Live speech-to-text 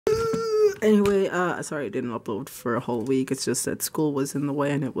Anyway, sorry I didn't upload for a whole week. It's just that school was in the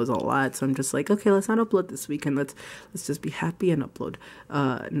way and it was a lot, so I'm just like, okay, let's not upload this week and let's just be happy and upload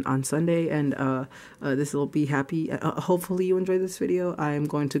on Sunday, and this will be happy. Hopefully you enjoy this video. I am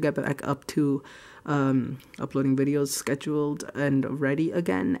going to get back up to uploading videos scheduled and ready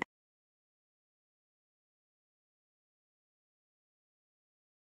again.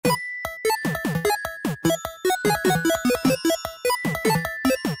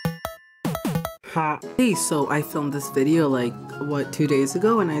 Hey, so I filmed this video like, what, 2 days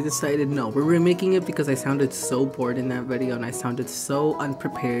ago, and I decided no, we're remaking it because I sounded so bored in that video and I sounded so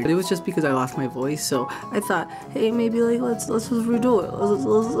unprepared. It was just because I lost my voice, so I thought, hey, maybe like let's just redo it. Let's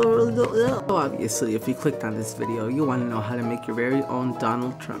redo it. So obviously, if you clicked on this video, you want to know how to make your very own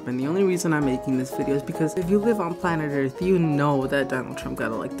Donald Trump, and the only reason I'm making this video is because if you live on planet Earth, you know that Donald Trump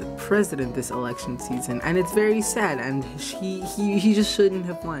got elected president this election season, and it's very sad, and he just shouldn't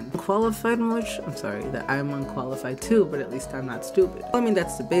have won. Qualified much? I'm sorry that I'm unqualified too, but at least I'm not stupid. I mean,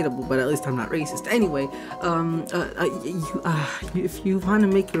 that's debatable, but at least I'm not racist. Anyway, if you want to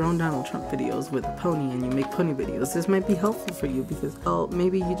make your own Donald Trump videos with a pony and you make pony videos, this might be helpful for you because, oh,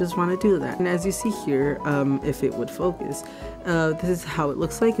 maybe you just want to do that. And as you see here, if it would focus, this is how it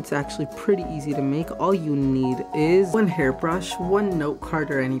looks like. It's actually pretty easy to make. All you need is one hairbrush, one note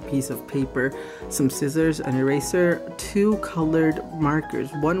card or any piece of paper, some scissors, an eraser, 2 colored markers,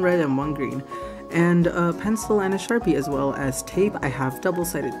 one red and one green, and a pencil and a Sharpie, as well as tape. I have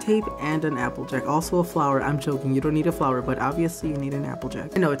double-sided tape and an Applejack, also a flower. I'm joking, you don't need a flower, but obviously you need an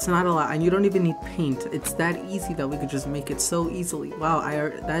Applejack. I know it's not a lot, and you don't even need paint. It's that easy that we could just make it so easily. Wow,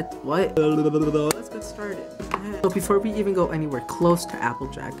 what? Let's get started. So before we even go anywhere close to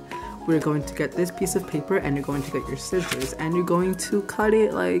Applejack, we're going to get this piece of paper, and you're going to get your scissors, and you're going to cut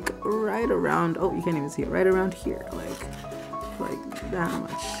it like right around, oh, you can't even see it, right around here, like that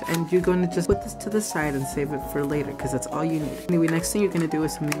much. And you're going to just put this to the side and save it for later because that's all you need. Anyway, next thing you're going to do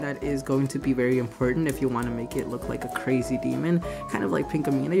is something that is going to be very important if you want to make it look like a crazy demon, kind of like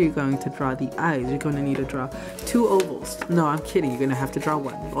Pinkamena. You're going to draw the eyes. You're going to need to draw 2 ovals. No, I'm kidding. You're going to have to draw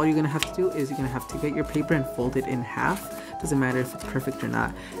 1. All you're going to have to do is you're going to have to get your paper and fold it in half. Doesn't matter if it's perfect or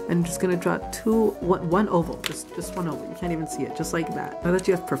not. And I'm just gonna draw one oval, just one oval. You can't even see it, just like that. Now that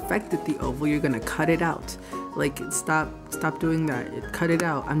you have perfected the oval, you're gonna cut it out. Like, stop doing that. Cut it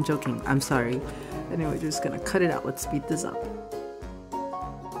out. I'm joking. I'm sorry. Anyway, you're just gonna cut it out. Let's speed this up.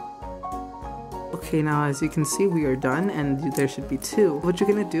 Okay, now as you can see, we are done, and there should be 2. What you're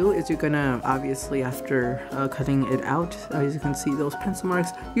gonna do is you're gonna, obviously, after cutting it out, as you can see, those pencil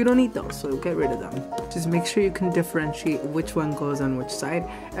marks, you don't need those, so get rid of them. Just make sure you can differentiate which one goes on which side.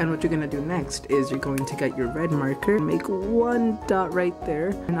 And what you're gonna do next is you're going to get your red marker, make 1 dot right there,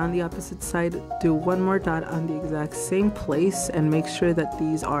 and on the opposite side, do 1 more dot on the exact same place, and make sure that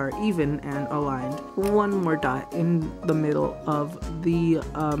these are even and aligned. 1 more dot in the middle of the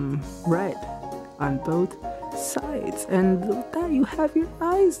red on both sides, and with that you have your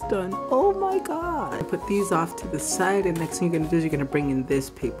eyes done. Oh my god. Put these off to the side, and next thing you're gonna do is you're gonna bring in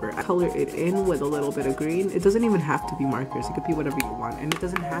this paper. Color it in with a little bit of green. It doesn't even have to be markers, it could be whatever you want, and it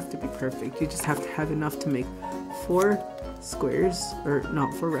doesn't have to be perfect. You just have to have enough to make 4 squares, or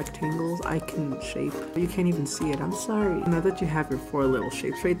no, 4 rectangles. I can shape. You can't even see it, I'm sorry. Now that you have your 4 little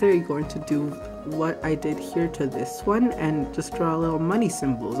shapes right there, you're going to do what I did here to this one and just draw little money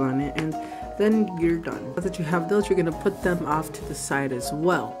symbols on it, and then you're done. Now that you have those, you're gonna put them off to the side as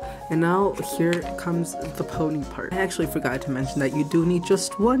well. And now here comes the pony part. I actually forgot to mention that you do need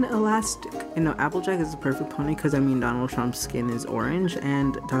just 1 elastic. And now Applejack is a perfect pony because, I mean, Donald Trump's skin is orange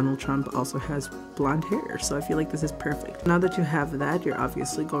and Donald Trump also has blonde hair, so I feel like this is perfect. Now that you have that, you're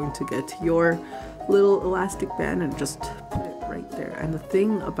obviously going to get your little elastic band and just put it right there. And the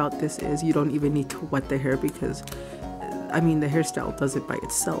thing about this is you don't even need to wet the hair because, I mean, the hairstyle does it by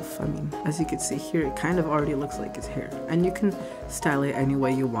itself. I mean, as you can see here, it kind of already looks like his hair. And you can style it any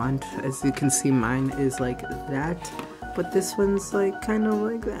way you want. As you can see, mine is like that, but this one's like kind of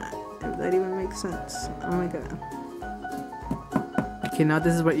like that. If that even makes sense. Oh my god. Okay, now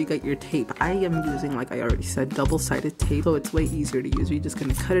this is where you get your tape. I am using, like I already said, double-sided tape, so it's way easier to use. You're just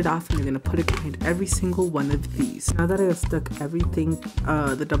gonna cut it off and you're gonna put it behind every single one of these. Now that I have stuck everything,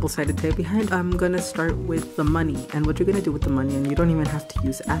 the double-sided tape behind, I'm gonna start with the money. And what you're gonna do with the money, and you don't even have to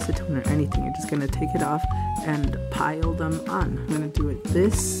use acetone or anything, you're just gonna take it off and pile them on. I'm gonna do it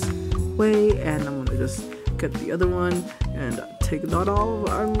this way, and I'm gonna just get the other one and take that off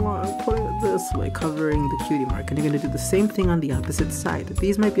and put it this way, covering the cutie mark. And you're going to do the same thing on the opposite side.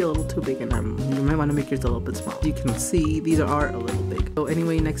 These might be a little too big, and you might want to make yours a little bit small. You can see these are a little big. So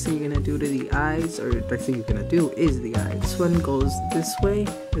anyway, next thing you're going to do to the eyes, or next thing you're going to do is the eyes. This one goes this way.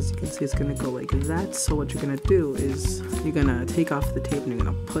 As you can see, it's going to go like that. So what you're going to do is you're going to take off the tape and you're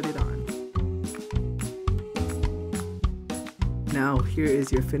going to put it on. Now here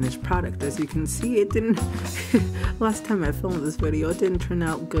is your finished product. As you can see, it didn't last time I filmed this video, it didn't turn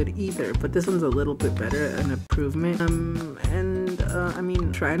out good either, but this one's a little bit better, an improvement. I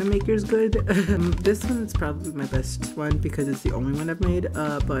mean, try to make yours good. This one's probably my best one because it's the only one I've made,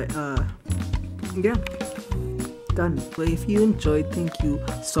 yeah, done. But if you enjoyed, thank you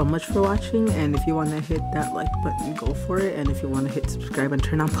so much for watching, and if you want to hit that like button, go for it, and if you want to hit subscribe and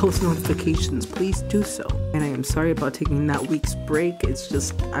turn on post notifications, please do so. And I am sorry about taking that week's break. It's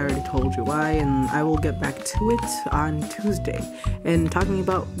just, I already told you why, and I will get back to it on Tuesday. And talking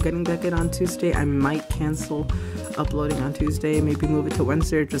about getting back it on Tuesday, I might cancel uploading on Tuesday, maybe move it to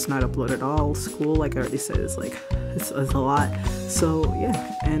Wednesday, or just not upload at all. School, like I already said, is like, it's a lot. So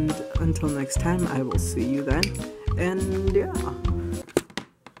yeah, and until next time, I will see you then. And yeah,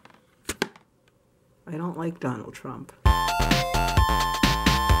 I don't like Donald Trump.